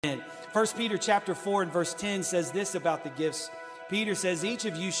And 1 Peter chapter 4 and verse 10 says this about the gifts. Peter says, each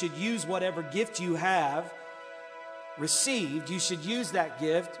of you should use whatever gift you have received. You should use that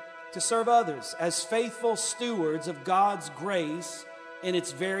gift to serve others as faithful stewards of God's grace in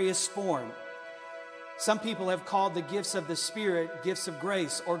its various form. Some people have called the gifts of the Spirit gifts of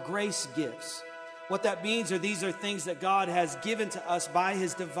grace or grace gifts. What that means are these are things that God has given to us by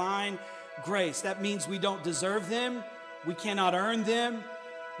His divine grace. That means we don't deserve them. We cannot earn them.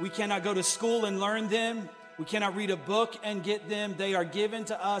 We cannot go to school and learn them. We cannot read a book and get them. They are given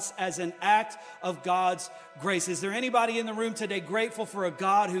to us as an act of God's grace. Is there anybody in the room today grateful for a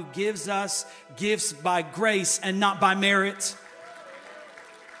God who gives us gifts by grace and not by merit?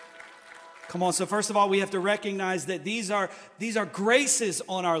 Come on, so first of all, we have to recognize that these are graces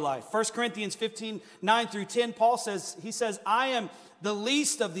on our life. 1 Corinthians 15, 9 through 10, Paul says, he says, I am the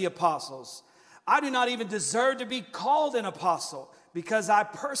least of the apostles. I do not even deserve to be called an apostle because I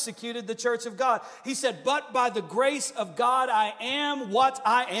persecuted the church of God. He said, but by the grace of God, I am what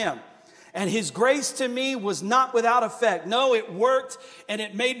I am. And His grace to me was not without effect. No, it worked, and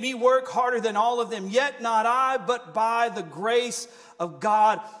it made me work harder than all of them. Yet not I, but by the grace of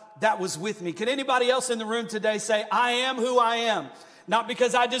God that was with me. Can anybody else in the room today say, I am who I am? Not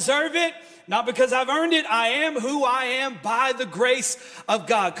because I deserve it, not because I've earned it. I am who I am by the grace of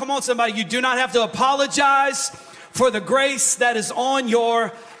God. Come on, somebody. You do not have to apologize for the grace that is on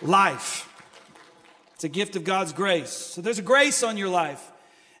your life. It's a gift of God's grace. So there's a grace on your life.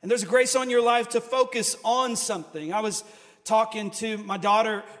 And there's a grace on your life to focus on something. I was talking to my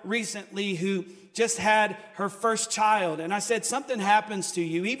daughter recently who just had her first child. And I said, something happens to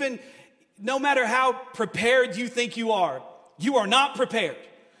you. Even no matter how prepared you think you are not prepared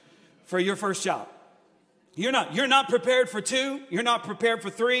for your first child. You're not prepared for 2. You're not prepared for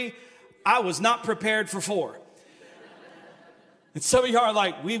 3. I was not prepared for 4. And some of y'all are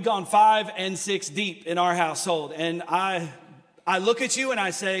like, we've gone 5 and 6 deep in our household. And I look at you and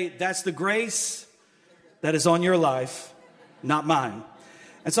I say, that's the grace that is on your life, not mine.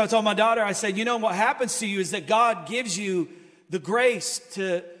 And so I told my daughter, I said, you know what happens to you is that God gives you the grace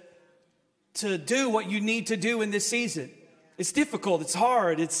to do what you need to do in this season. It's difficult. It's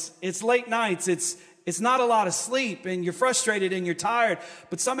hard. It's late nights. It's not a lot of sleep, and you're frustrated and you're tired,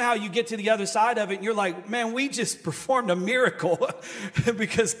 but somehow you get to the other side of it and you're like, man, we just performed a miracle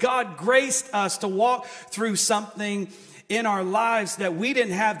because God graced us to walk through something in our lives that we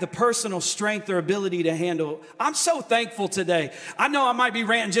didn't have the personal strength or ability to handle. I'm so thankful today. I know I might be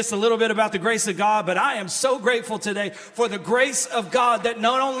ranting just a little bit about the grace of God, but I am so grateful today for the grace of God that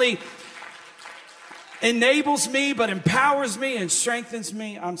not only enables me, but empowers me and strengthens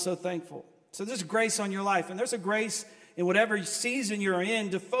me. I'm so thankful. So there's grace on your life, and there's a grace in whatever season you're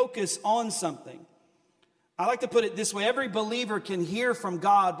in to focus on something. I like to put it this way. Every believer can hear from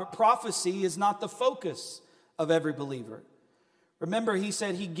God, but prophecy is not the focus of every believer. Remember, He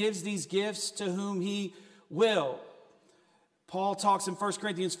said He gives these gifts to whom He will. Paul talks in 1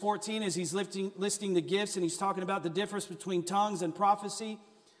 Corinthians 14 as he's listing the gifts, and he's talking about the difference between tongues and prophecy.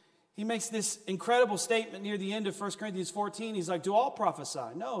 He makes this incredible statement near the end of 1 Corinthians 14. He's like, do all prophesy?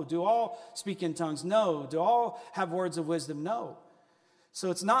 No. Do all speak in tongues? No. Do all have words of wisdom? No.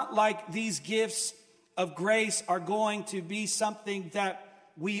 So it's not like these gifts of grace are going to be something that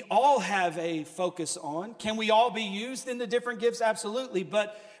we all have a focus on. Can we all be used in the different gifts? Absolutely.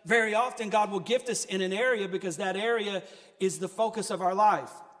 But very often God will gift us in an area because that area is the focus of our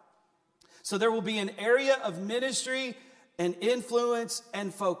life. So there will be an area of ministry and influence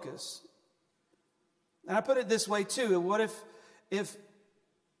and focus. And I put it this way too. What if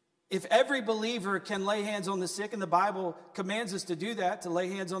every believer can lay hands on the sick, and the Bible commands us to do that, to lay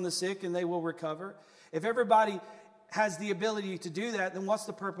hands on the sick and they will recover. If everybody has the ability to do that, then what's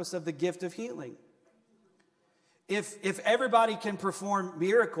the purpose of the gift of healing? If everybody can perform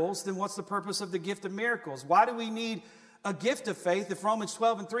miracles, then what's the purpose of the gift of miracles? Why do we need a gift of faith if Romans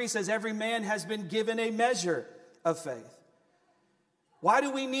 12 and 3 says every man has been given a measure of faith? Why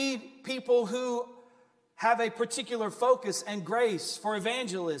do we need people who have a particular focus and grace for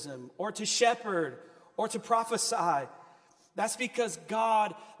evangelism or to shepherd or to prophesy? That's because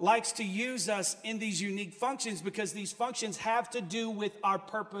God likes to use us in these unique functions because these functions have to do with our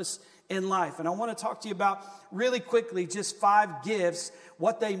purpose in life. And I want to talk to you about really quickly just 5 gifts,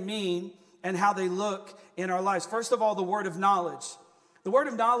 what they mean and how they look in our lives. First of all, the word of knowledge. The word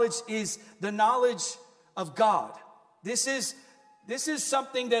of knowledge is the knowledge of God. This is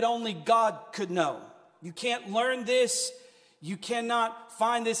something that only God could know. You can't learn this. You cannot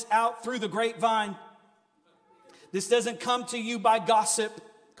find this out through the grapevine. This doesn't come to you by gossip.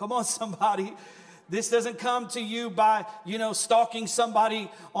 Come on, somebody. This doesn't come to you by, stalking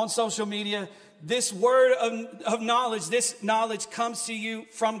somebody on social media. This word of knowledge, this knowledge comes to you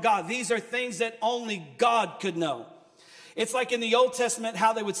from God. These are things that only God could know. It's like in the Old Testament,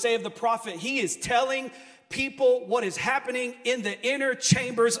 how they would say of the prophet, he is telling people what is happening in the inner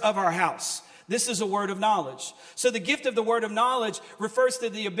chambers of our house. This is a word of knowledge. So the gift of the word of knowledge refers to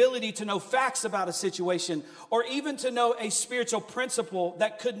the ability to know facts about a situation, or even to know a spiritual principle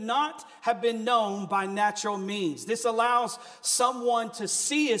that could not have been known by natural means. This allows someone to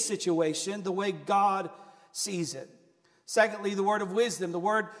see a situation the way God sees it. Secondly, the word of wisdom. The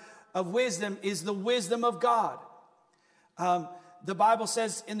word of wisdom is the wisdom of God. The Bible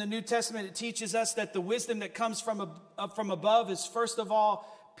says in the New Testament, it teaches us that the wisdom that comes from above is first of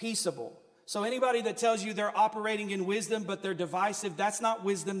all peaceable. So anybody that tells you they're operating in wisdom, but they're divisive, that's not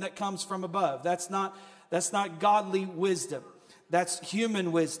wisdom that comes from above. That's not godly wisdom. That's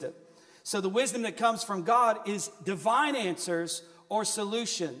human wisdom. So the wisdom that comes from God is divine answers or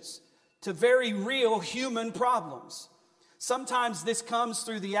solutions to very real human problems. Sometimes this comes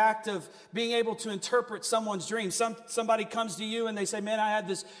through the act of being able to interpret someone's dream. Somebody comes to you and they say, man, I had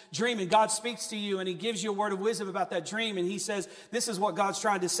this dream, and God speaks to you and he gives you a word of wisdom about that dream. And he says, this is what God's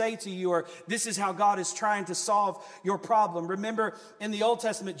trying to say to you, or this is how God is trying to solve your problem. Remember, in the Old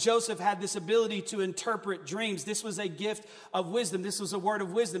Testament, Joseph had this ability to interpret dreams. This was a gift of wisdom. This was a word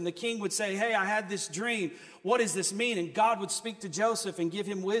of wisdom. The king would say, hey, I had this dream. What does this mean? And God would speak to Joseph and give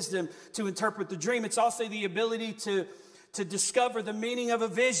him wisdom to interpret the dream. It's also the ability to discover the meaning of a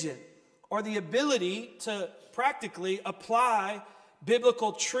vision, or the ability to practically apply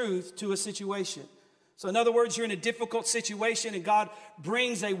biblical truth to a situation. So in other words, you're in a difficult situation and God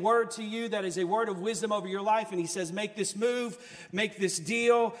brings a word to you that is a word of wisdom over your life. And he says, make this move, make this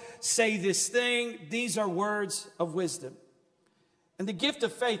deal, say this thing. These are words of wisdom. And the gift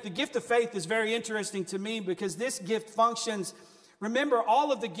of faith is very interesting to me, because this gift functions. Remember,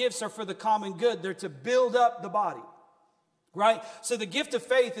 all of the gifts are for the common good. They're to build up the body. Right? So the gift of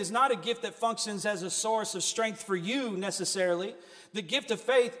faith is not a gift that functions as a source of strength for you necessarily. The gift of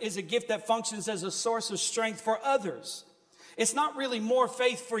faith is a gift that functions as a source of strength for others. It's not really more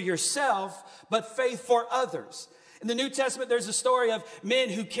faith for yourself, but faith for others. In the New Testament, there's a story of men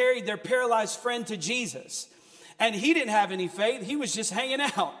who carried their paralyzed friend to Jesus. And he didn't have any faith. He was just hanging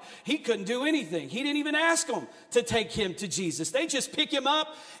out. He couldn't do anything. He didn't even ask them to take him to Jesus. They just pick him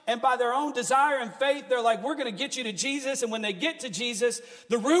up, and by their own desire and faith, they're like, we're going to get you to Jesus. And when they get to Jesus,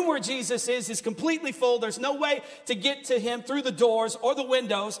 the room where Jesus is completely full. There's no way to get to him through the doors or the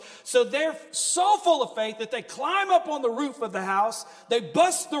windows. So they're so full of faith that they climb up on the roof of the house. They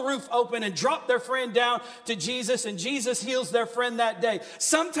bust the roof open and drop their friend down to Jesus, and Jesus heals their friend that day.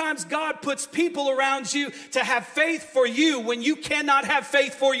 Sometimes God puts people around you to have faith for you when you cannot have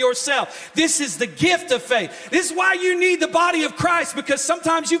faith for yourself. This is the gift of faith. This is why you need the body of Christ, because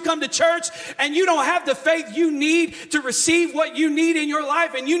sometimes you come to church and you don't have the faith you need to receive what you need in your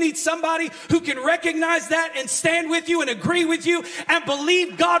life, and you need somebody who can recognize that and stand with you and agree with you and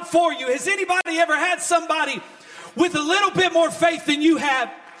believe God for you. Has anybody ever had somebody with a little bit more faith than you have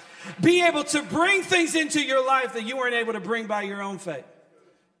be able to bring things into your life that you weren't able to bring by your own faith?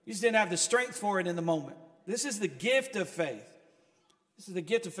 You just didn't have the strength for it in the moment. This is the gift of faith. This is the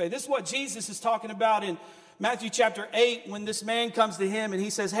gift of faith. This is what Jesus is talking about in Matthew chapter 8, when this man comes to him and he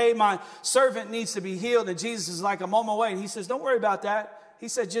says, hey, my servant needs to be healed. And Jesus is like, I'm on my way. And he says, don't worry about that. He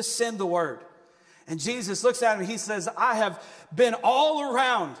said, just send the word. And Jesus looks at him and he says, I have been all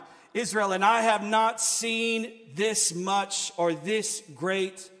around Israel and I have not seen this much or this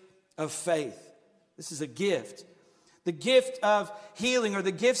great of faith. This is a gift. The gift of healing, or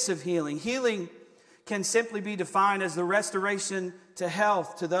the gifts of healing. Healing can simply be defined as the restoration to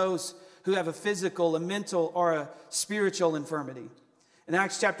health to those who have a physical, a mental, or a spiritual infirmity. In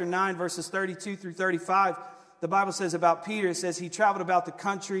Acts chapter 9, verses 32 through 35, the Bible says about Peter, it says he traveled about the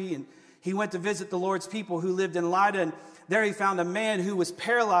country and he went to visit the Lord's people who lived in Lydda, and there he found a man who was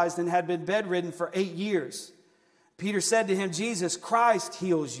paralyzed and had been bedridden for 8 years. Peter said to him, Jesus Christ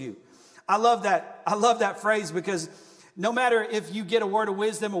heals you. I love that phrase, because no matter if you get a word of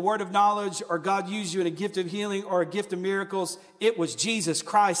wisdom, a word of knowledge, or God used you in a gift of healing or a gift of miracles, it was Jesus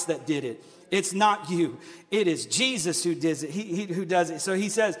Christ that did it. It's not you. It is Jesus who does it. Who does it. So he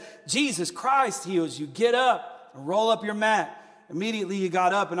says, Jesus Christ heals you. Get up and roll up your mat. Immediately he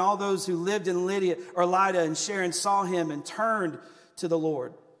got up, and all those who lived in Lydda and Sharon saw him and turned to the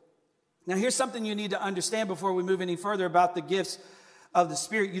Lord. Now here's something you need to understand before we move any further about the gifts of the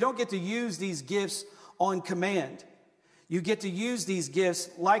Spirit. You don't get to use these gifts on command. You get to use these gifts,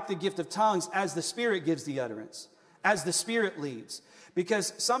 like the gift of tongues, as the Spirit gives the utterance, as the Spirit leads.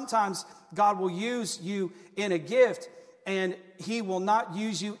 Because sometimes God will use you in a gift and he will not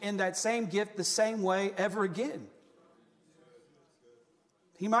use you in that same gift the same way ever again.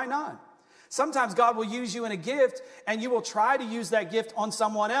 He might not. Sometimes God will use you in a gift and you will try to use that gift on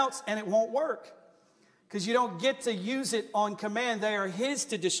someone else and it won't work. Because you don't get to use it on command. They are his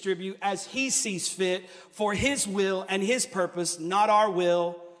to distribute as he sees fit for his will and his purpose, not our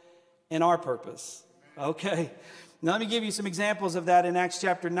will and our purpose. Okay. Now let me give you some examples of that in Acts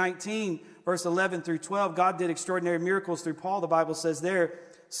chapter 19, verse 11 through 12. God did extraordinary miracles through Paul, the Bible says there,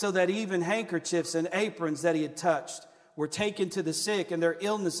 so that even handkerchiefs and aprons that he had touched were taken to the sick, and their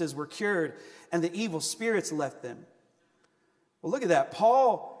illnesses were cured, and the evil spirits left them. Well, look at that.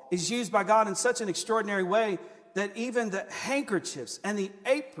 Paul is used by God in such an extraordinary way that even the handkerchiefs and the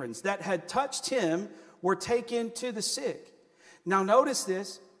aprons that had touched him were taken to the sick. Now, notice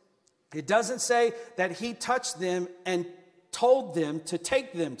this. It doesn't say that he touched them and told them to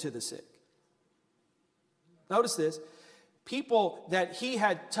take them to the sick. Notice this. People that he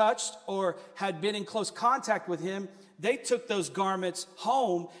had touched or had been in close contact with him, they took those garments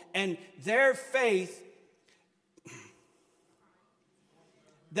home, and their faith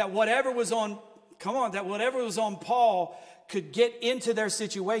that whatever was on Paul could get into their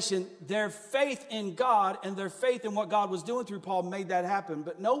situation, their faith in God and their faith in what God was doing through Paul made that happen.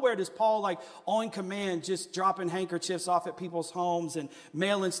 But nowhere does Paul, like on command, just dropping handkerchiefs off at people's homes and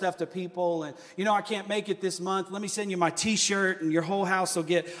mailing stuff to people. And, I can't make it this month. Let me send you my t-shirt and your whole house will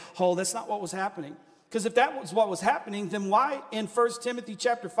get whole. That's not what was happening. Because if that was what was happening, then why in 1 Timothy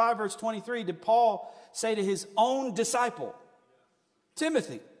chapter 5, verse 23, did Paul say to his own disciple,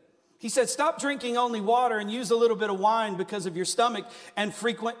 Timothy, he said, stop drinking only water and use a little bit of wine because of your stomach and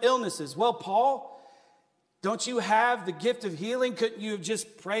frequent illnesses. Well, Paul, don't you have the gift of healing? Couldn't you have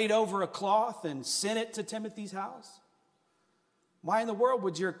just prayed over a cloth and sent it to Timothy's house? Why in the world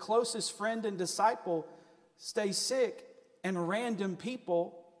would your closest friend and disciple stay sick and random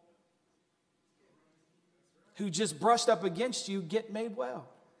people who just brushed up against you get made well?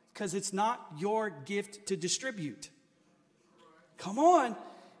 Because it's not your gift to distribute. Come on.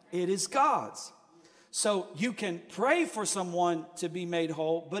 It is God's. So you can pray for someone to be made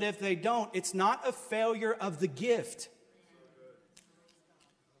whole, but if they don't, it's not a failure of the gift.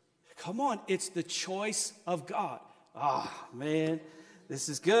 Come on, it's the choice of God. Man, this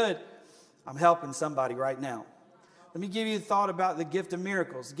is good. I'm helping somebody right now. Let me give you a thought about the gift of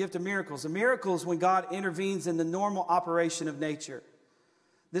miracles. The gift of miracles. A miracle is when God intervenes in the normal operation of nature.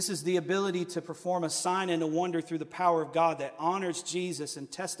 This is the ability to perform a sign and a wonder through the power of God that honors Jesus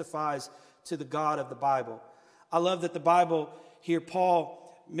and testifies to the God of the Bible. I love that the Bible here,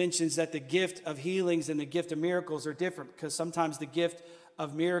 Paul mentions that the gift of healings and the gift of miracles are different, because sometimes the gift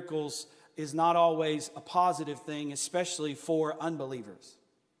of miracles is not always a positive thing, especially for unbelievers.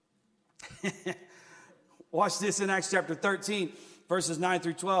 Watch this in Acts chapter 13. Verses 9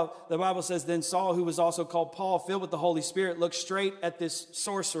 through 12, the Bible says, then Saul, who was also called Paul, filled with the Holy Spirit, looked straight at this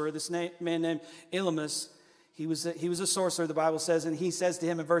sorcerer, this man named Elymas. He was a sorcerer, the Bible says, and he says to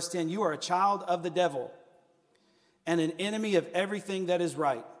him in verse 10, you are a child of the devil and an enemy of everything that is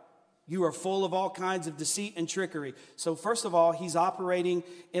right. You are full of all kinds of deceit and trickery. So first of all, he's operating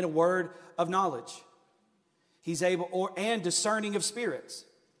in a word of knowledge. He's able, and discerning of spirits.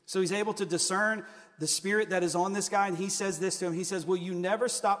 So he's able to discern the spirit that is on this guy, and he says this to him. He says, will you never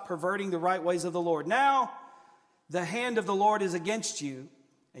stop perverting the right ways of the Lord? Now, the hand of the Lord is against you,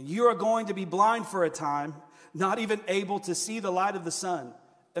 and you are going to be blind for a time, not even able to see the light of the sun.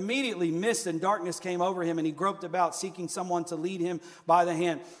 Immediately, mist and darkness came over him, and he groped about, seeking someone to lead him by the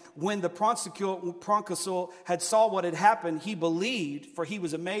hand. When the proconsul had saw what had happened, he believed, for he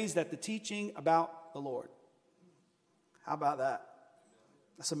was amazed at the teaching about the Lord. How about that?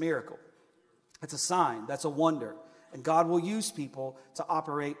 That's a miracle. That's a sign. That's a wonder. And God will use people to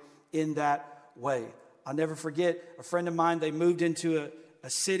operate in that way. I'll never forget a friend of mine. They moved into a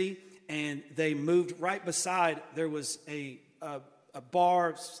city, and they moved right beside. There was a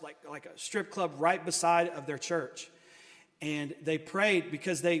bar, like a strip club right beside of their church. And they prayed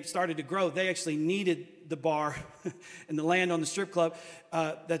because they started to grow. They actually needed the bar and the land on the strip club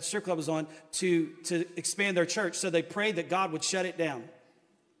that the strip club was on to expand their church. So they prayed that God would shut it down.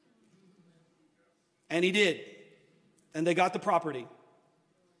 And he did. And they got the property.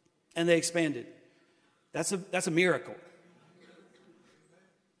 And they expanded. That's a miracle.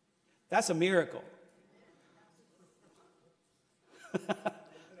 That's a miracle.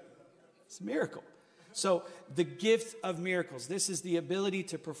 It's a miracle. So the gift of miracles. This is the ability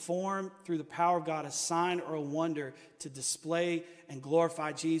to perform through the power of God a sign or a wonder to display and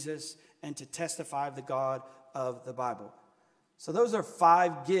glorify Jesus and to testify of the God of the Bible. So those are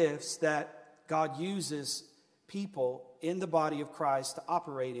 5 gifts that God uses people in the body of Christ to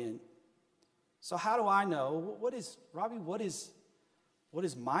operate in. So how do I know? Robbie, what is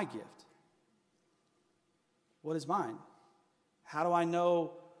my gift? What is mine? How do I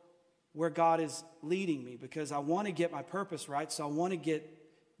know where God is leading me? Because I want to get my purpose right, so I want to get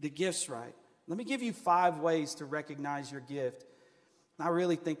the gifts right. Let me give you 5 ways to recognize your gift. I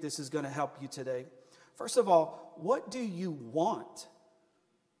really think this is going to help you today. First of all, what do you want?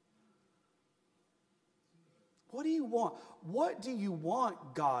 What do you want? What do you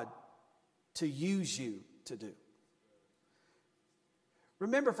want God to use you to do?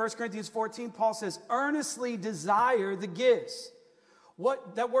 Remember 1 Corinthians 14, Paul says, earnestly desire the gifts.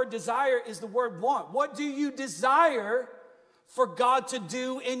 That word desire is the word want. What do you desire for God to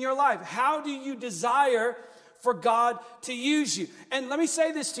do in your life? How do you desire for God to use you? And let me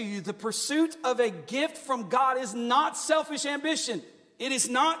say this to you. The pursuit of a gift from God is not selfish ambition. It is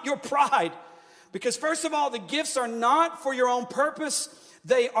not your pride. Because first of all, the gifts are not for your own purpose.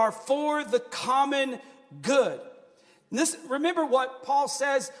 They are for the common good. Remember what Paul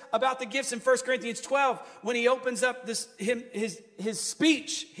says about the gifts in 1 Corinthians 12 when he opens up his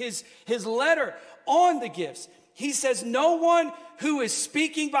speech, his letter on the gifts. He says, no one who is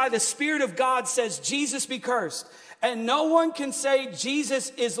speaking by the Spirit of God says, Jesus be cursed. And no one can say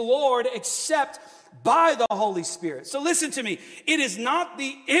Jesus is Lord except by the Holy Spirit. So listen to me. It is not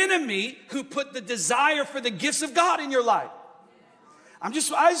the enemy who put the desire for the gifts of God in your life. I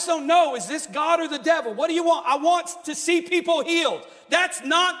just don't know. Is this God or the devil? What do you want? I want to see people healed. That's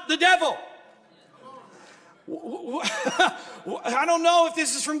not the devil. I don't know if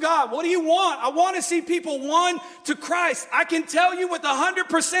this is from God. What do you want? I want to see people won to Christ. I can tell you with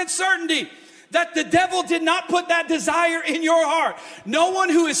 100% certainty that the devil did not put that desire in your heart. No one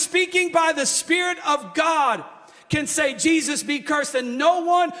who is speaking by the Spirit of God can say, Jesus be cursed. And no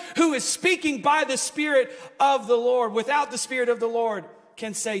one who is speaking by the Spirit of the Lord, without the Spirit of the Lord,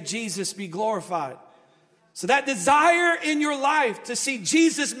 can say, Jesus be glorified. So that desire in your life to see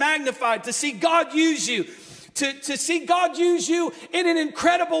Jesus magnified, to see God use you, to see God use you in an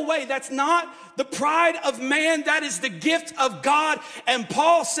incredible way, that's not the pride of man. That is the gift of God. And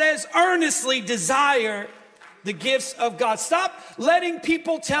Paul says, earnestly desire the gifts of God. Stop letting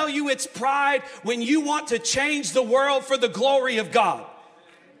people tell you it's pride when you want to change the world for the glory of God.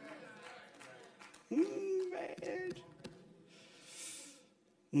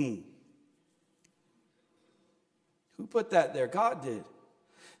 Who put that there? God did.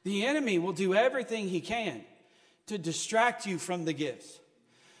 The enemy will do everything he can to distract you from the gifts,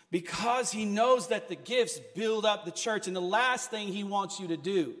 because he knows that the gifts build up the church, and the last thing he wants you to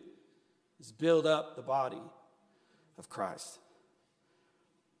do is build up the body of Christ.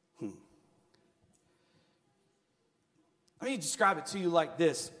 Let me describe it to you like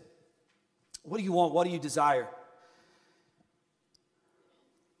this. What do you want? What do you desire?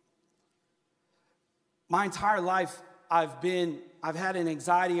 My entire life, I've had an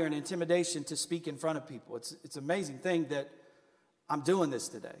anxiety or an intimidation to speak in front of people. It's an amazing thing that I'm doing this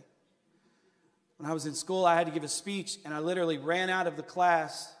today. When I was in school, I had to give a speech, and I literally ran out of the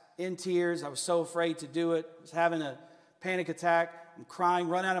class in tears. I was so afraid to do it. I was having a panic attack. I'm crying,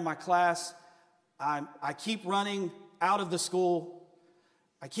 run out of my class. I keep running out of the school.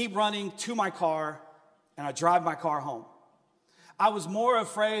 I keep running to my car, and I drive my car home. I was more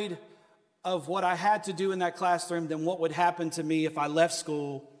afraid of what I had to do in that classroom than what would happen to me if I left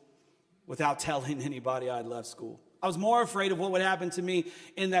school without telling anybody I'd left school. I was more afraid of what would happen to me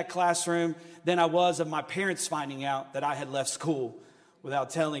in that classroom than I was of my parents finding out that I had left school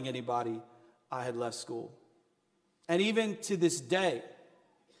without telling anybody I had left school. And even to this day,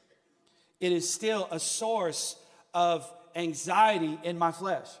 it is still a source of anxiety in my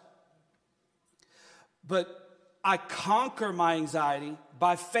flesh. But I conquer my anxiety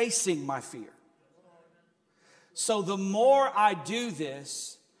by facing my fear. So the more I do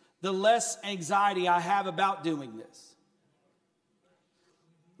this, the less anxiety I have about doing this.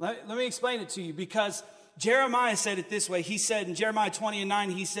 Let me explain it to you, because Jeremiah said it this way. He said in Jeremiah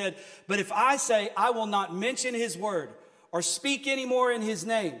 20:9, he said, but if I say I will not mention his word or speak anymore in his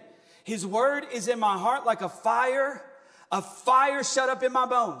name, his word is in my heart like a fire shut up in my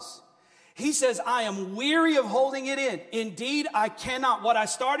bones. He says, I am weary of holding it in. Indeed, I cannot. What I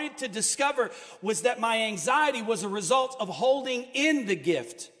started to discover was that my anxiety was a result of holding in the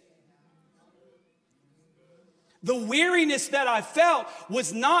gift. The weariness that I felt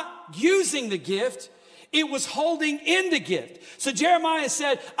was not using the gift. It was holding in the gift. So Jeremiah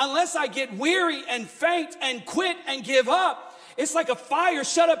said, unless I get weary and faint and quit and give up, It's like a fire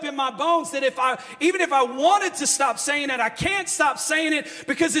shut up in my bones that even if I wanted to stop saying it, I can't stop saying it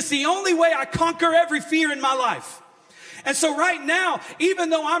because it's the only way I conquer every fear in my life. And so right now,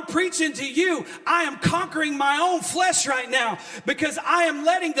 even though I'm preaching to you, I am conquering my own flesh right now because I am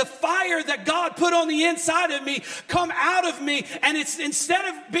letting the fire that God put on the inside of me come out of me. And it's instead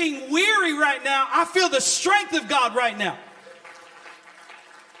of being weary right now, I feel the strength of God right now.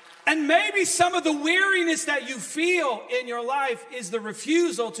 And maybe some of the weariness that you feel in your life is the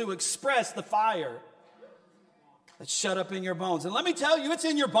refusal to express the fire that's shut up in your bones. And let me tell you, it's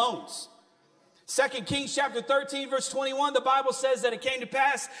in your bones. 2 Kings chapter 13, verse 21, the Bible says that it came to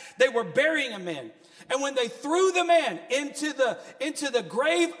pass, they were burying a man. And when they threw the man into the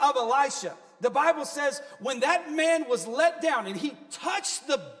grave of Elisha, the Bible says when that man was let down and he touched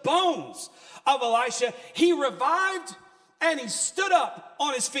the bones of Elisha, he revived and he stood up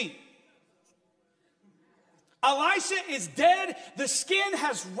on his feet. Elisha is dead. The skin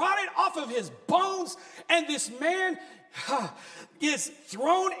has rotted off of his bones. And this man is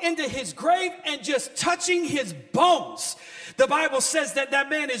thrown into his grave and just touching his bones. The Bible says that that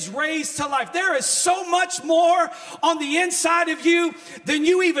man is raised to life. There is so much more on the inside of you than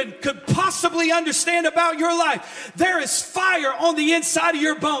you even could possibly understand about your life. There is fire on the inside of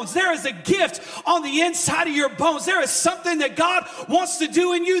your bones. There is a gift on the inside of your bones. There is something that God wants to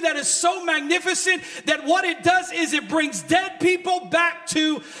do in you that is so magnificent that what it does is it brings dead people back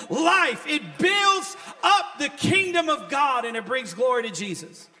to life. It builds up the kingdom of God and it brings glory to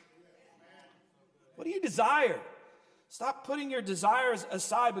Jesus. What do you desire? Stop putting your desires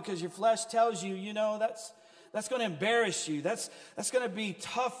aside because your flesh tells you, you know, that's going to embarrass you. That's going to be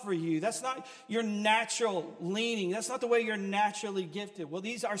tough for you. That's not your natural leaning. That's not the way you're naturally gifted. Well,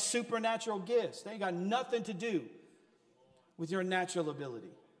 these are supernatural gifts. They ain't got nothing to do with your natural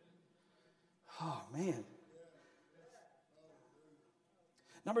ability. Oh, man.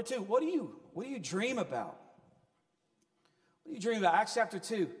 Number two, what do you dream about? What do you dream about? Acts chapter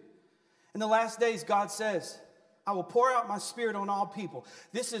 2. In the last days, God says, I will pour out my spirit on all people.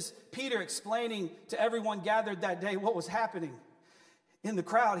 This is Peter explaining to everyone gathered that day what was happening in the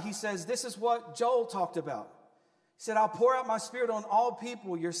crowd. He says, this is what Joel talked about. He said, I'll pour out my spirit on all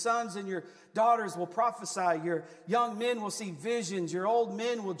people. Your sons and your daughters will prophesy. Your young men will see visions. Your old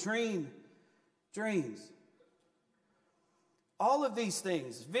men will dream dreams. All of these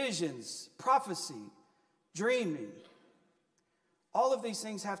things, visions, prophecy, dreaming, all of these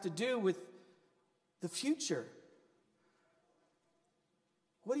things have to do with the future.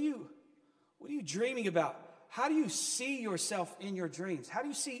 What are you dreaming about? How do you see yourself in your dreams? How do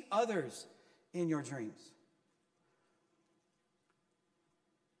you see others in your dreams?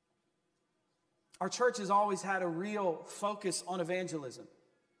 Our church has always had a real focus on evangelism.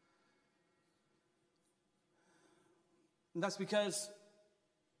 And that's because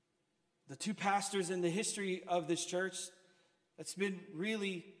the two pastors in the history of this church, that's been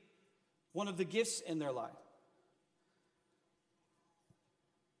really one of the gifts in their life.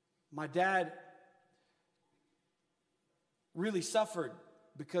 My dad really suffered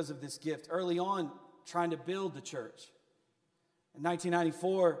because of this gift early on trying to build the church. In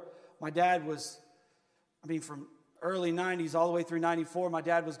 1994, my dad was, from early 90s all the way through 94, my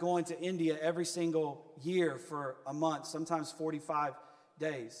dad was going to India every single year for a month, sometimes 45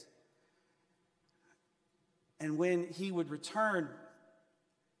 days. And when he would return,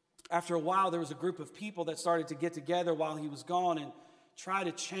 after a while, there was a group of people that started to get together while he was gone and try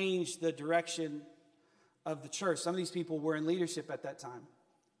to change the direction of the church. Some of these people were in leadership at that time.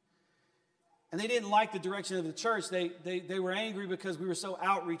 And they didn't like the direction of the church. They were angry because we were so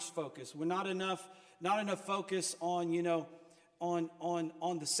outreach focused. We're not enough focus on,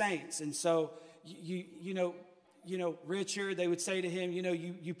 on the saints. And so, Richard, they would say to him,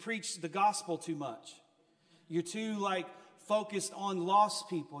 you preach the gospel too much. You're too focused on lost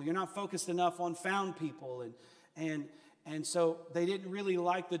people. You're not focused enough on found people. And so they didn't really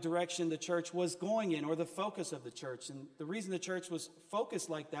like the direction the church was going in or the focus of the church. And the reason the church was focused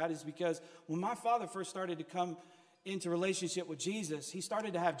like that is because when my father first started to come into relationship with Jesus, he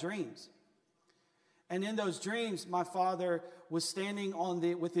started to have dreams. And in those dreams, my father was standing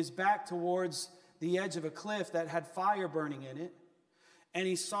with his back towards the edge of a cliff that had fire burning in it. And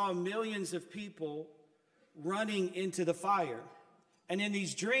he saw millions of people running into the fire. And in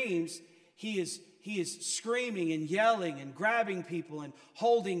these dreams, he is screaming and yelling and grabbing people and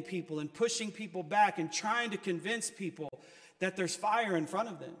holding people and pushing people back and trying to convince people that there's fire in front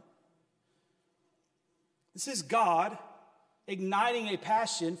of them. This is God igniting a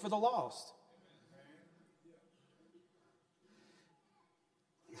passion for the lost.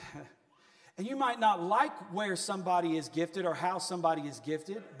 And you might not like where somebody is gifted or how somebody is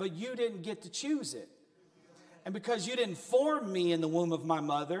gifted, but you didn't get to choose it. And because you didn't form me in the womb of my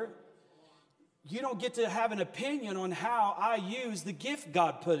mother, you don't get to have an opinion on how I use the gift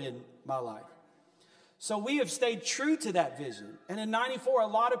God put in my life. So we have stayed true to that vision. And in 94, a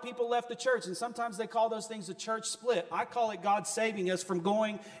lot of people left the church. And sometimes they call those things a church split. I call it God saving us from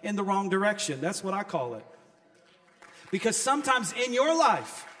going in the wrong direction. That's what I call it. Because sometimes in your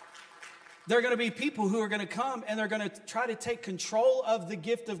life, there are going to be people who are going to come and they're going to try to take control of the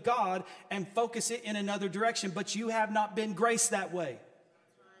gift of God and focus it in another direction. But you have not been graced that way.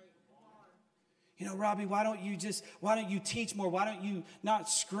 You know, Robbie, why don't you teach more? Why don't you not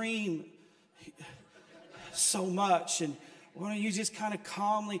scream so much? And why don't you just kind of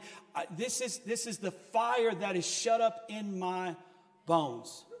calmly? This is the fire that is shut up in my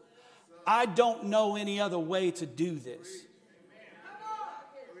bones. I don't know any other way to do this.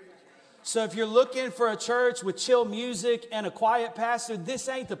 So if you're looking for a church with chill music and a quiet pastor, this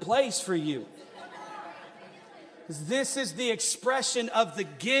ain't the place for you. This is the expression of the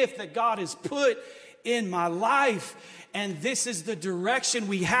gift that God has put in my life. And this is the direction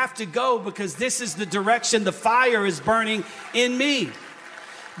we have to go, because this is the direction the fire is burning in me.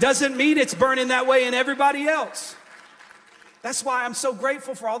 Doesn't mean it's burning that way in everybody else. That's why I'm so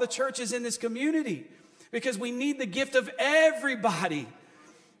grateful for all the churches in this community, because we need the gift of everybody.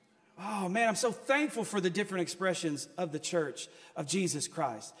 Oh man, I'm so thankful for the different expressions of the church of Jesus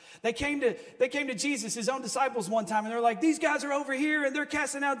Christ. They came to Jesus, his own disciples, one time, and they're like, these guys are over here and they're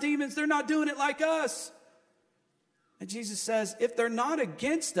casting out demons. They're not doing it like us. And Jesus says, if they're not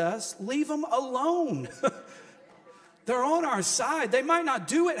against us, leave them alone. They're on our side. They might not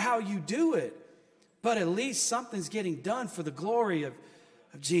do it how you do it, but at least something's getting done for the glory of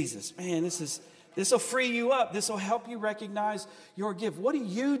Jesus. Man, this will free you up. This will help you recognize your gift. What do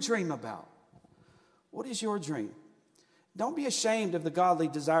you dream about? What is your dream? Don't be ashamed of the godly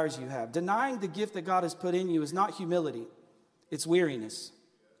desires you have. Denying the gift that God has put in you is not humility. It's weariness.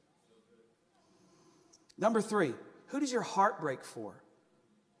 Number 3, who does your heart break for?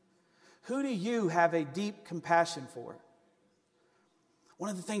 Who do you have a deep compassion for? One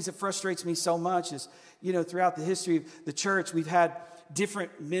of the things that frustrates me so much is, throughout the history of the church, we've had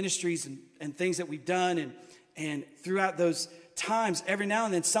different ministries and things that we've done. And throughout those times, every now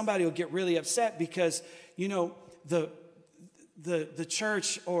and then somebody will get really upset because, the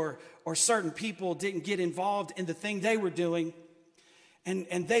church or certain people didn't get involved in the thing they were doing.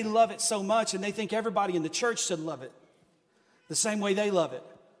 And they love it so much, and they think everybody in the church should love it the same way they love it.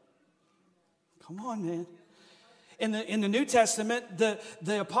 Come on, man. In the New Testament,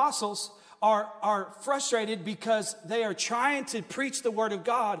 the apostles are frustrated because they are trying to preach the word of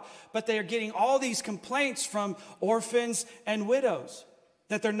God, but they are getting all these complaints from orphans and widows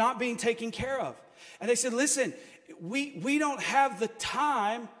that they're not being taken care of. And they said, listen, we don't have the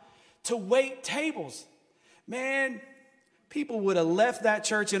time to wait tables. Man, people would have left that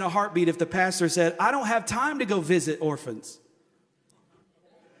church in a heartbeat if the pastor said, I don't have time to go visit orphans.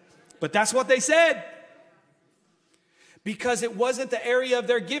 But that's what they said. Because it wasn't the area of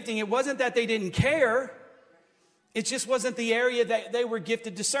their gifting. It wasn't that they didn't care. It just wasn't the area that they were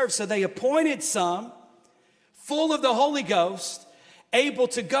gifted to serve. So they appointed some full of the Holy Ghost, able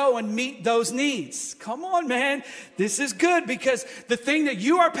to go and meet those needs. Come on, man. This is good, because the thing that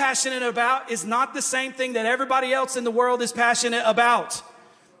you are passionate about is not the same thing that everybody else in the world is passionate about.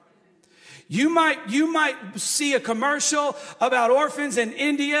 You might see a commercial about orphans in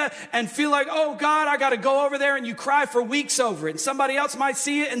India and feel like, oh God, I got to go over there, and you cry for weeks over it. And somebody else might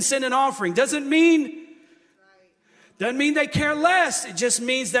see it and send an offering. Doesn't mean they care less. It just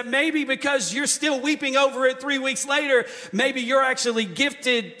means that maybe because you're still weeping over it 3 weeks later, maybe you're actually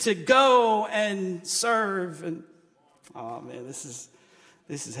gifted to go and serve. And oh man, this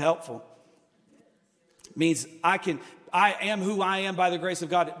is helpful. It means I am who I am by the grace of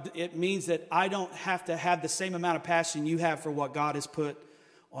God. It means that I don't have to have the same amount of passion you have for what God has put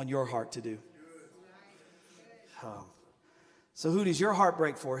on your heart to do. So who does your heart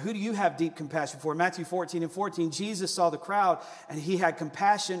break for? Who do you have deep compassion for? Matthew 14:14, Jesus saw the crowd and he had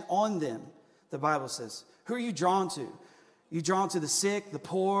compassion on them, the Bible says. Who are you drawn to? You drawn to the sick, the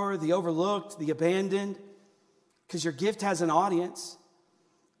poor, the overlooked, the abandoned? Because your gift has an audience.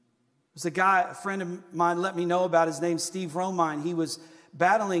 There's a friend of mine let me know about. His name's Steve Romine. He was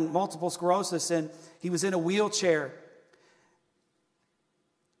battling multiple sclerosis and he was in a wheelchair.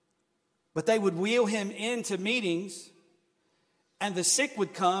 But they would wheel him into meetings, and the sick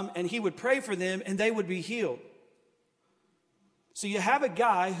would come and he would pray for them and they would be healed. So you have a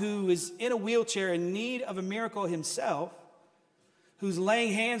guy who is in a wheelchair in need of a miracle himself, who's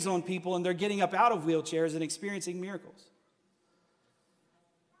laying hands on people and they're getting up out of wheelchairs and experiencing miracles.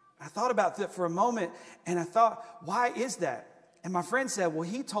 I thought about that for a moment, and I thought, why is that? And my friend said, well,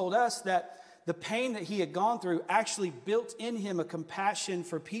 he told us that the pain that he had gone through actually built in him a compassion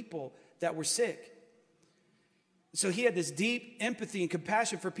for people that were sick. So he had this deep empathy and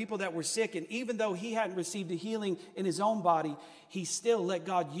compassion for people that were sick. And even though he hadn't received a healing in his own body, he still let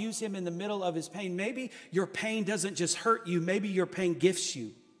God use him in the middle of his pain. Maybe your pain doesn't just hurt you. Maybe your pain gifts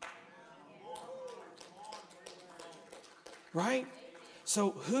you. Right?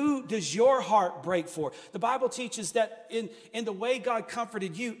 So who does your heart break for? The Bible teaches that in the way God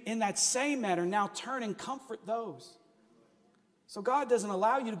comforted you, in that same manner, now turn and comfort those. So God doesn't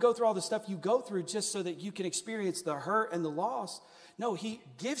allow you to go through all the stuff you go through just so that you can experience the hurt and the loss. No, he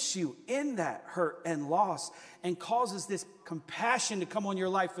gives you in that hurt and loss and causes this compassion to come on your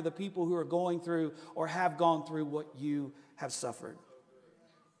life for the people who are going through or have gone through what you have suffered.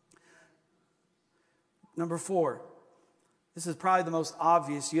 Number 4, this is probably the most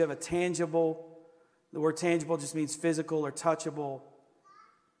obvious. You have a tangible, the word tangible just means physical or touchable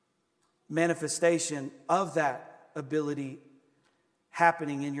manifestation of that ability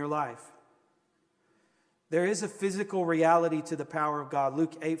happening in your life. There is a physical reality to the power of God.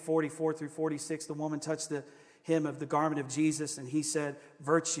 Luke 8:44 through 46, the woman touched the hem of the garment of Jesus, and he said,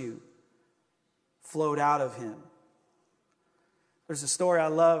 virtue flowed out of him. There's a story I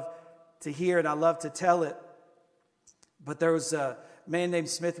love to hear, and I love to tell it. But there was a man named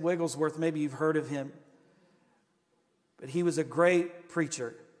Smith Wigglesworth. Maybe you've heard of him. But he was a great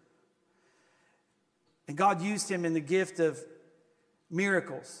preacher. And God used him in the gift of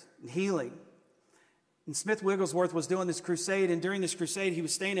miracles and healing. And Smith Wigglesworth was doing this crusade, and during this crusade he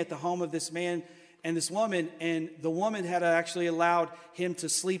was staying at the home of this man and this woman, and the woman had actually allowed him to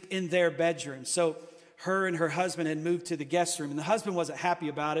sleep in their bedroom. So her and her husband had moved to the guest room, and the husband wasn't happy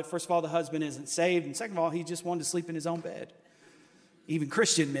about it. First of all, the husband isn't saved, and second of all, he just wanted to sleep in his own bed. Even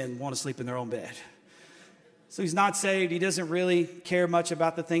Christian men want to sleep in their own bed. So he's not saved. He doesn't really care much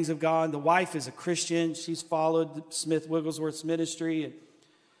about the things of God. The wife is a Christian. She's followed Smith Wigglesworth's ministry, and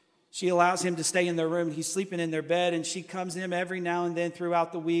she allows him to stay in their room. And he's sleeping in their bed, and she comes to him every now and then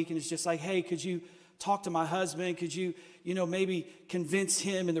throughout the week, and it's just like, hey, could you talk to my husband? Could you, maybe convince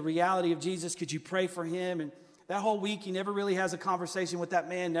him in the reality of Jesus? Could you pray for him? And that whole week, he never really has a conversation with that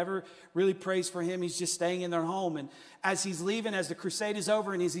man, never really prays for him. He's just staying in their home. And as he's leaving, as the crusade is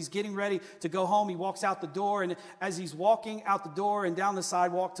over, and as he's getting ready to go home, he walks out the door. And as he's walking out the door and down the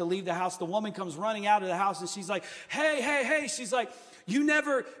sidewalk to leave the house, the woman comes running out of the house, and she's like, hey. She's like, you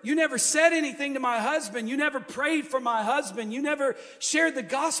never said anything to my husband. You never prayed for my husband. You never shared the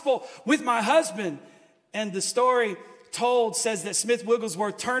gospel with my husband. And the story told says that Smith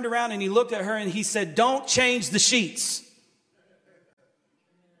Wigglesworth turned around and he looked at her and he said, don't change the sheets.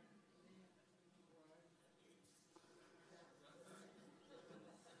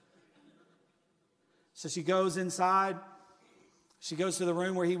 So she goes inside. She goes to the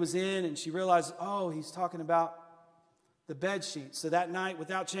room where he was in, and she realizes, oh, he's talking about the bed sheets. So that night,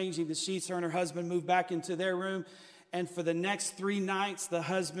 without changing the sheets, her and her husband moved back into their room. And for the next 3 nights, the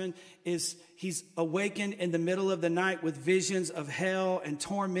husband he's awakened in the middle of the night with visions of hell and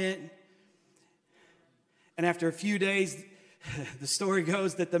torment. And after a few days, the story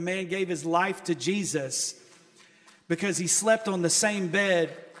goes that the man gave his life to Jesus because he slept on the same bed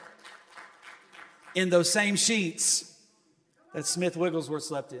in those same sheets that Smith Wigglesworth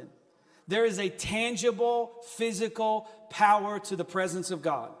slept in. There is a tangible, physical power to the presence of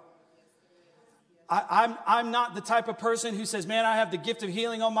God. I'm not the type of person who says, man, I have the gift of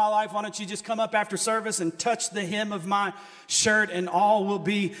healing on my life. Why don't you just come up after service and touch the hem of my shirt and all will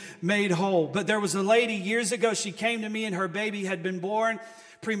be made whole. But there was a lady years ago. She came to me and her baby had been born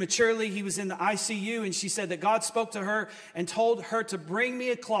prematurely. He was in the ICU, and she said that God spoke to her and told her to bring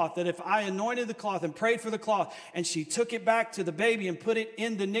me a cloth, that if I anointed the cloth and prayed for the cloth, and she took it back to the baby and put it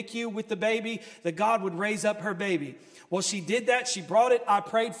in the NICU with the baby, that God would raise up her baby. Well, she did that. She brought it. I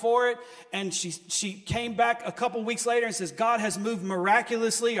prayed for it. And she came back a couple weeks later and says, God has moved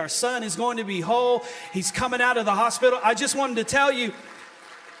miraculously. Our son is going to be whole. He's coming out of the hospital. I just wanted to tell you,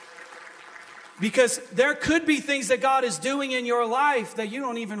 because there could be things that God is doing in your life that you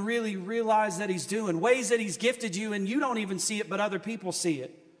don't even really realize that he's doing. Ways that he's gifted you and you don't even see it, but other people see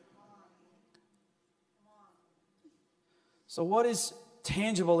it. So what is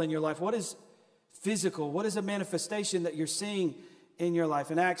tangible in your life? What is physical? What is a manifestation that you're seeing in your life?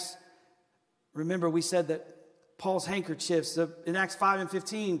 In Acts, remember we said that Paul's handkerchiefs, in Acts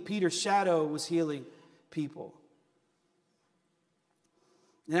 5:15, Peter's shadow was healing people.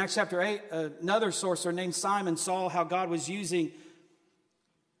 In Acts chapter 8, another sorcerer named Simon saw how God was using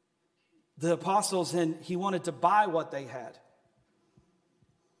the apostles and he wanted to buy what they had.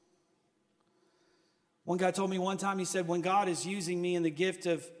 One guy told me one time, he said, when God is using me in the gift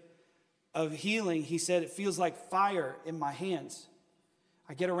of healing, he said, it feels like fire in my hands.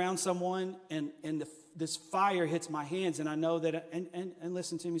 I get around someone and this fire hits my hands, and I know that, and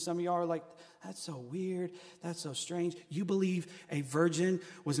listen to me, some of y'all are like, that's so weird, that's so strange. You believe a virgin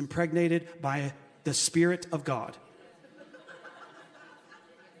was impregnated by the Spirit of God.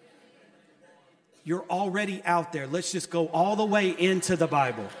 You're already out there. Let's just go all the way into the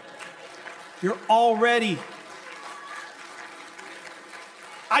Bible. You're already...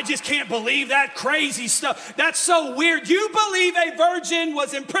 I just can't believe that crazy stuff. That's so weird. You believe a virgin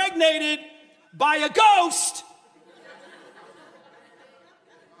was impregnated by a ghost,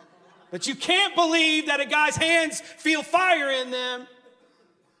 but you can't believe that a guy's hands feel fire in them.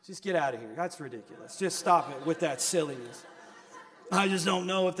 Just get out of here. That's ridiculous. Just stop it with that silliness. I just don't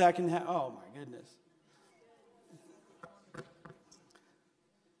know if that can happen. Oh, my goodness.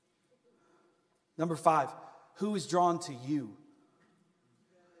 Number 5, who is drawn to you?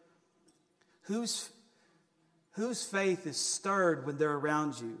 Whose faith is stirred when they're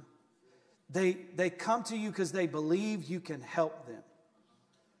around you? They come to you because they believe you can help them.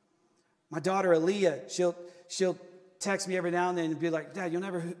 My daughter Aaliyah, she'll text me every now and then and be like, Dad, you'll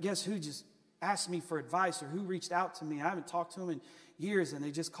never guess who just asked me for advice or who reached out to me. I haven't talked to them in years, and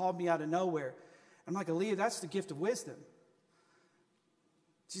they just called me out of nowhere. I'm like, Aaliyah, that's the gift of wisdom.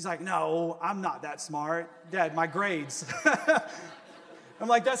 She's like, no, I'm not that smart. Dad, my grades. I'm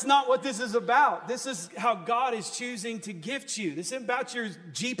like, that's not what this is about. This is how God is choosing to gift you. This isn't about your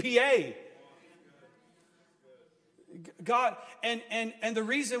GPA. God, and the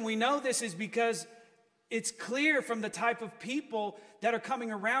reason we know this is because it's clear from the type of people that are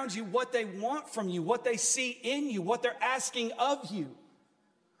coming around you what they want from you, what they see in you, what they're asking of you,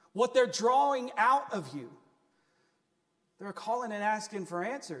 what they're drawing out of you. They're calling and asking for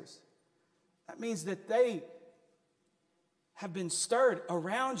answers. That means that they have been stirred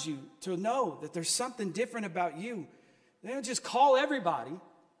around you to know that there's something different about you. They don't just call everybody.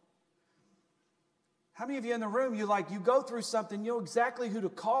 How many of you in the room, you go through something, you know exactly who to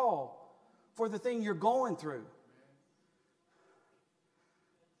call for the thing you're going through?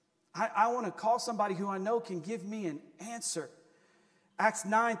 I want to call somebody who I know can give me an answer. Acts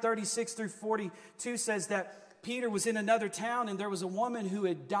 9:36-42 says that Peter was in another town and there was a woman who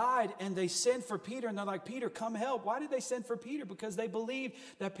had died, and they sent for Peter, and they're like, Peter, come help. Why did they send for Peter? Because they believed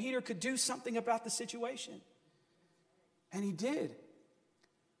that Peter could do something about the situation. And he did.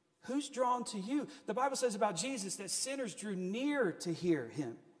 Who's drawn to you? The Bible says about Jesus that sinners drew near to hear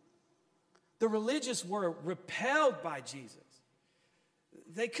him. The religious were repelled by Jesus.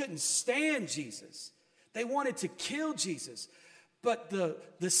 They couldn't stand Jesus. They wanted to kill Jesus. But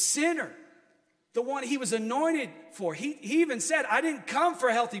the sinner, the one he was anointed for, he even said, I didn't come for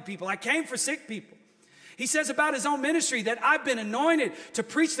healthy people. I came for sick people. He says about his own ministry that I've been anointed to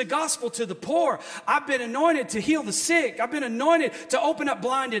preach the gospel to the poor. I've been anointed to heal the sick. I've been anointed to open up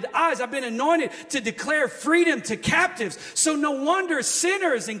blinded eyes. I've been anointed to declare freedom to captives. So no wonder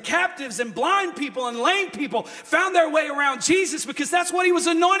sinners and captives and blind people and lame people found their way around Jesus, because that's what he was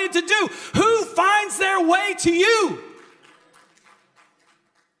anointed to do. Who finds their way to you?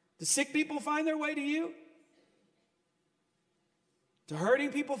 Do sick people find their way to you? Do hurting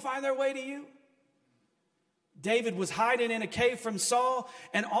people find their way to you? David was hiding in a cave from Saul,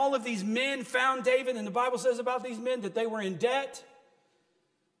 and all of these men found David, and the Bible says about these men that they were in debt.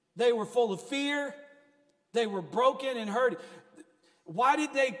 They were full of fear. They were broken and hurting. Why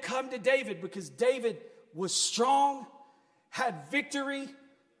did they come to David? Because David was strong, had victory.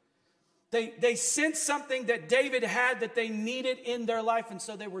 They sensed something that David had that they needed in their life, and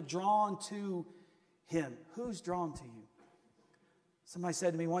so they were drawn to him. Who's drawn to you? Somebody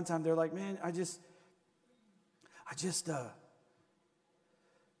said to me one time, they're like, man, I just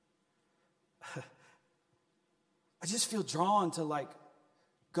feel drawn to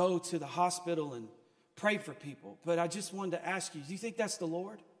go to the hospital and pray for people. But I just wanted to ask you, do you think that's the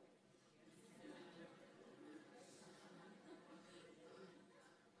Lord?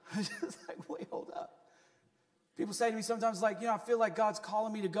 I was just like, wait, hold up. People say to me sometimes I feel like God's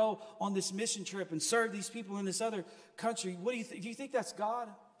calling me to go on this mission trip and serve these people in this other country. What do you think? Do you think that's God?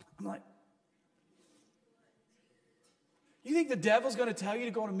 I'm like, you think the devil's going to tell you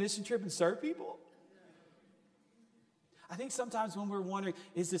to go on a mission trip and serve people? I think sometimes when we're wondering,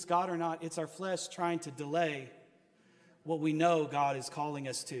 is this God or not, it's our flesh trying to delay what we know God is calling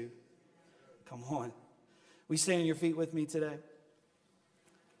us to. Come on. Will you stand on your feet with me today?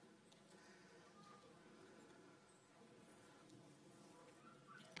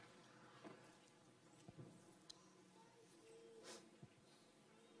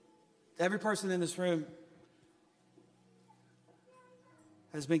 Every person in this room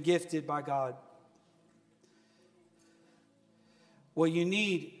has been gifted by God. What you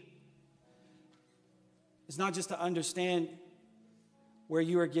need is not just to understand where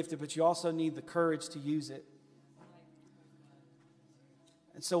you are gifted, but you also need the courage to use it.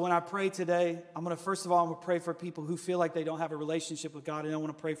 And so when I pray today, I'm going to pray for people who feel like they don't have a relationship with God. And I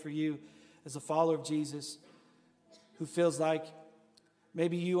want to pray for you as a follower of Jesus who feels like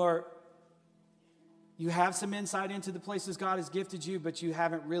maybe you have some insight into the places God has gifted you, but you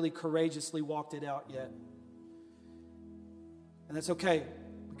haven't really courageously walked it out yet. And that's okay,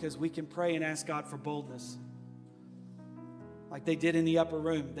 because we can pray and ask God for boldness. Like they did in the upper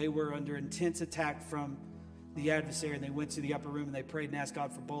room. They were under intense attack from the adversary, and they went to the upper room and they prayed and asked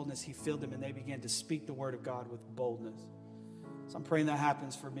God for boldness. He filled them and they began to speak the word of God with boldness. So I'm praying that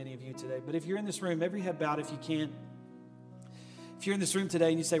happens for many of you today. But if you're in this room, every head bowed if you can. If you're in this room today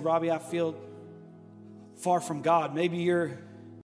and you say, Robbie, I feel far from God. Maybe you're